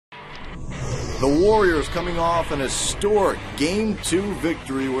The Warriors coming off an historic Game 2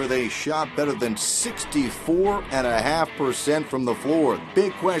 victory where they shot better than 64.5% from the floor.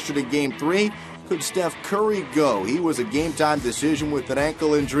 Big question in Game 3, could Steph Curry go? He was a game-time decision with an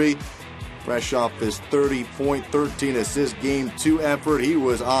ankle injury. Fresh off his 30-point, 13-assist Game 2 effort, he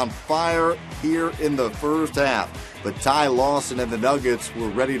was on fire here in the first half. But Ty Lawson and the Nuggets were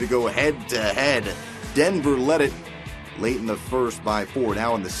ready to go head-to-head. Denver led it late in the first by 4.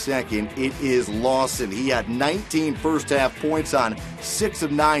 Now in the second, it is Lawson. He had 19 first-half points on 6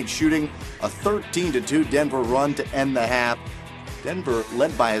 of 9 shooting, a 13-2 Denver run to end the half. Denver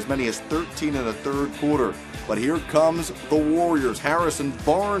led by as many as 13 in the third quarter. But here comes the Warriors. Harrison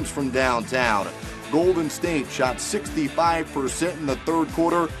Barnes from downtown. Golden State shot 65% in the third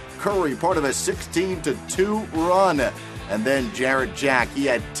quarter. Curry, part of a 16-2 run. And then Jarrett Jack, he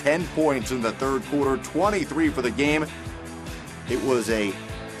had 10 points in the third quarter, 23 for the game. It was a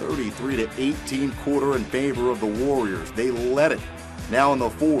 33-18 quarter in favor of the Warriors. They led it. Now in the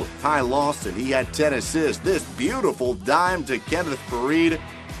fourth, Ty Lawson, he had 10 assists. This beautiful dime to Kenneth Faried.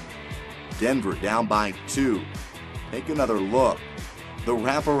 Denver down by 2. Take another look. The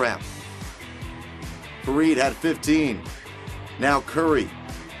wraparound. Faried had 15. Now Curry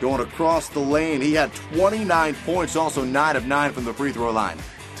going across the lane. He had 29 points, also 9 of 9 from the free throw line.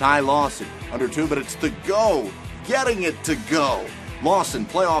 Ty Lawson, under 2 minutes to go. Getting it to go. Lawson,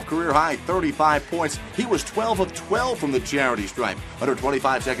 playoff career high, 35 points. He was 12 of 12 from the charity stripe. Under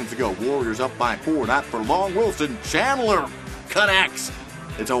 25 seconds to go. Warriors up by 4. Not for long. Wilson Chandler connects.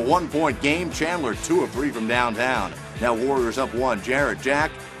 It's a 1-point game. Chandler 2 of 3 from downtown. Now Warriors up 1. Jarrett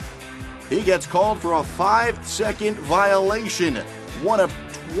Jack, he gets called for a 5-second violation. One of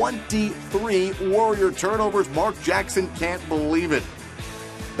 23 Warrior turnovers. Mark Jackson can't believe it.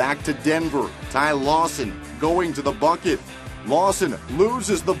 Back to Denver. Ty Lawson going to the bucket. Lawson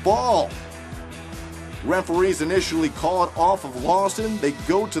loses the ball. Referees initially call it off of Lawson. They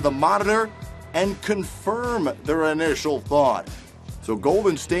go to the monitor and confirm their initial thought. So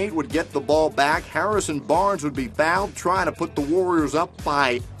Golden State would get the ball back. Harrison Barnes would be fouled, trying to put the Warriors up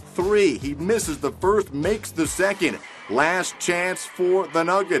by 3. He misses the first, makes the second. Last chance for the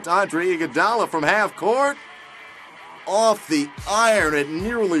Nuggets. Andre Iguodala from half court. Off the iron, it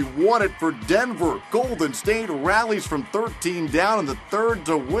nearly won it for Denver. Golden State rallies from 13 down in the third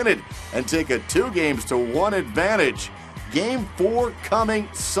to win it and take a 2-1 advantage. Game 4 coming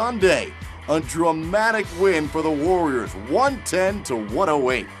Sunday. A dramatic win for the Warriors,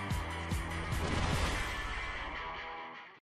 110-108.